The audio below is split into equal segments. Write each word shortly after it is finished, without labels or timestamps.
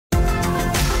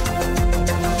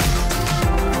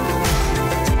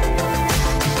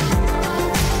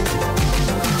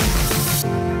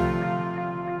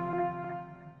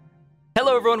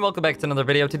everyone, welcome back to another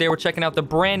video. Today we're checking out the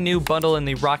brand new bundle in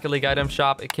the Rocket League item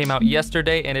shop. It came out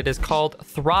yesterday and it is called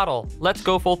Throttle. Let's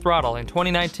go full throttle. In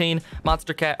 2019,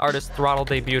 Monster Cat artist Throttle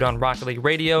debuted on Rocket League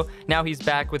Radio. Now he's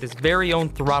back with his very own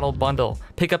Throttle bundle.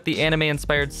 Pick up the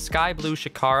anime-inspired Sky Blue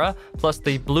Chikara, plus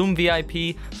the Bloom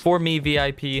VIP, For Me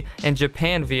VIP, and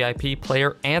Japan VIP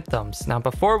player anthems. Now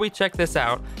before we check this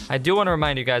out, I do want to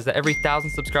remind you guys that every 1,000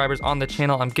 subscribers on the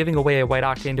channel, I'm giving away a White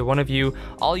Octane to one of you.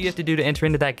 All you have to do to enter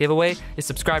into that giveaway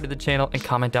is subscribe to the channel and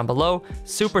comment down below.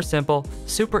 Super simple,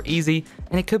 super easy,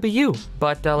 and it could be you.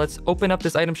 But let's open up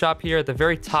this item shop here. At the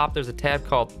very top, there's a tab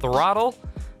called Throttle,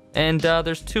 and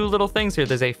there's two little things here.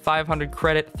 There's a 500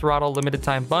 credit Throttle limited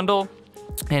time bundle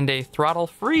and a Throttle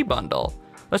free bundle.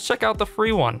 Let's check out the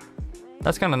free one.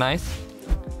 That's kind of nice.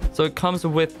 So it comes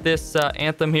with this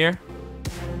anthem here.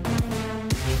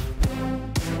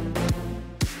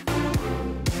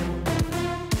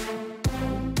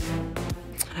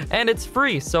 And it's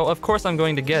free, so of course I'm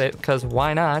going to get it, because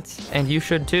why not? And you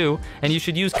should too. And you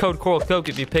should use code CoralCoke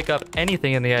if you pick up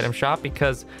anything in the item shop,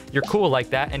 because you're cool like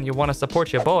that and you want to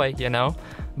support your boy, you know?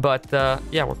 But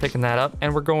yeah, we're picking that up,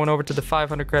 and we're going over to the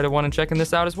 500 credit one and checking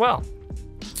this out as well.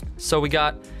 So we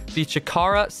got the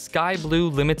Chikara Sky Blue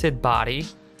Limited Body.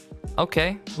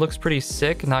 Okay, looks pretty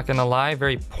sick, not gonna lie.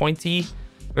 Very pointy,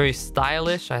 very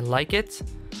stylish, I like it.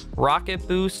 Rocket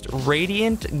Boost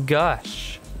Radiant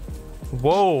Gush.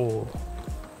 Whoa.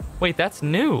 Wait, that's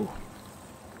new.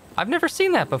 I've never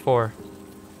seen that before.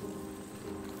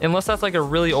 Unless that's like a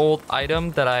really old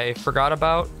item that I forgot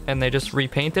about and they just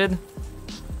repainted.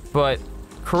 But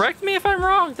correct me if I'm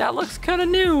wrong, that looks kind of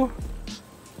new.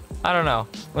 I don't know.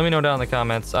 Let me know down in the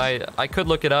comments. I could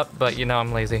look it up, but you know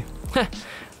I'm lazy.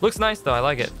 Looks nice though, I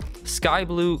like it. Sky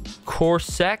Blue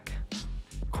CoralCoke.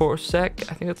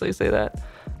 CoralCoke, I think that's how you say that.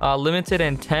 Limited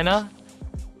antenna.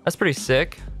 That's pretty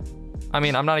sick. I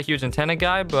mean, I'm not a huge antenna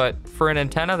guy, but for an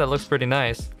antenna, that looks pretty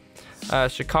nice.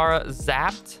 Chikara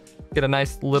Zapped. Get a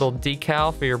nice little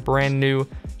decal for your brand new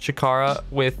Chikara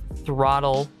with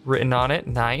Throttle written on it.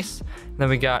 Nice. And then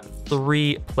we got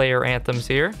 3 player anthems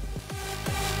here.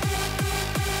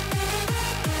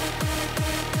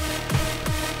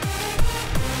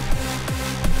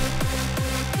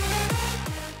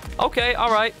 Okay,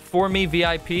 all right. For Me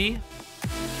VIP.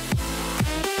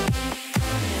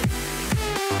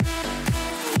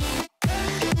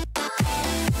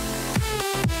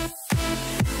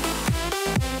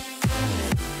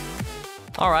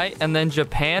 All right, and then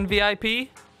Japan VIP.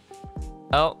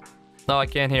 Oh, no, I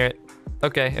can't hear it.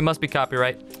 Okay, it must be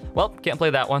copyright. Well, can't play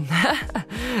that one.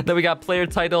 Then we got player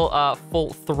title,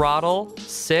 Full Throttle,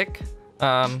 sick.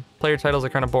 Player titles are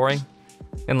kind of boring,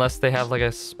 unless they have like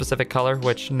a specific color,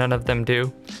 which none of them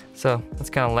do. So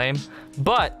that's kind of lame.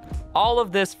 But all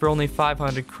of this for only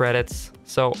 500 credits.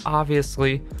 So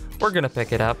obviously, we're gonna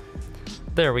pick it up.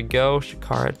 There we go,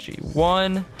 Chikara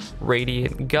G1,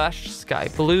 Radiant Gush, Sky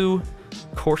Blue,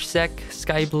 CoralCoke,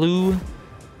 Sky Blue,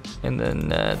 and then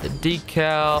the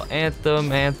decal,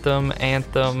 anthem,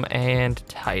 and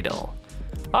title.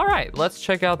 All right, let's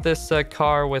check out this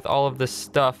car with all of this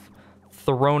stuff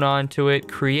thrown onto it.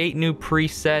 Create new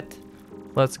preset.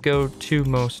 Let's go to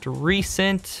most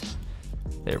recent.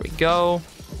 There we go.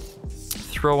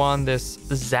 Throw on this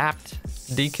zapped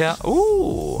decal.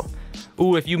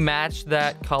 Ooh, if you match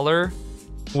that color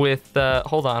with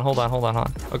hold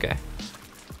on. Okay.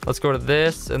 Let's go to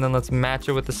this, and then let's match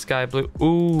it with the Sky Blue.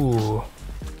 Ooh.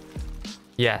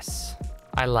 Yes.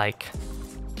 I like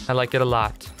it a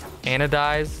lot.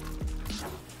 Anodized.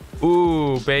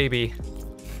 Ooh, baby.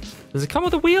 Does it come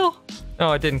with a wheel?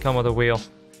 No, it didn't come with a wheel.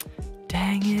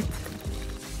 Dang it.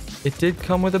 It did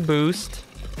come with a boost.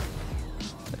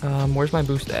 Where's my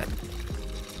boost at?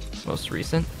 Most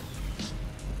recent.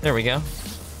 There we go.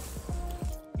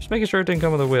 Just making sure it didn't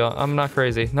come with a wheel. I'm not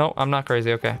crazy. No, I'm not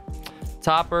crazy. Okay.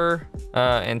 Topper,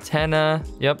 antenna.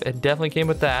 Yep, it definitely came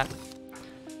with that.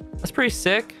 That's pretty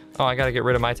sick. Oh, I gotta get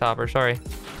rid of my topper, sorry.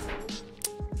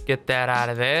 Get that out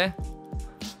of there.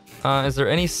 Is there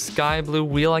any Sky Blue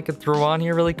wheel I could throw on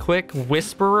here really quick?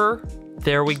 Whisperer.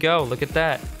 There we go, look at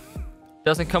that.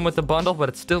 Doesn't come with the bundle, but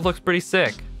it still looks pretty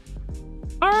sick.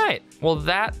 All right, well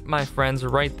that, my friends,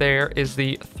 right there is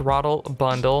the Throttle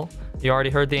bundle. You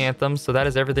already heard the anthem, so that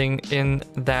is everything in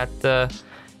that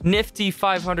nifty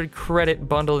 500 credit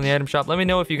bundle in the item shop. Let me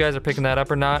know if you guys are picking that up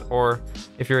or not, or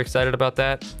if you're excited about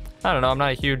that. I don't know, I'm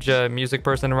not a huge music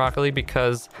person in Rocket League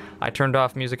because I turned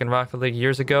off music in Rocket League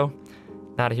years ago.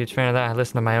 Not a huge fan of that. I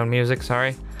listen to my own music,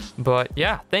 sorry. But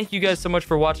yeah, thank you guys so much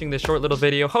for watching this short little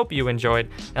video. Hope you enjoyed,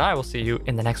 and I will see you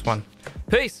in the next one.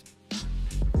 Peace!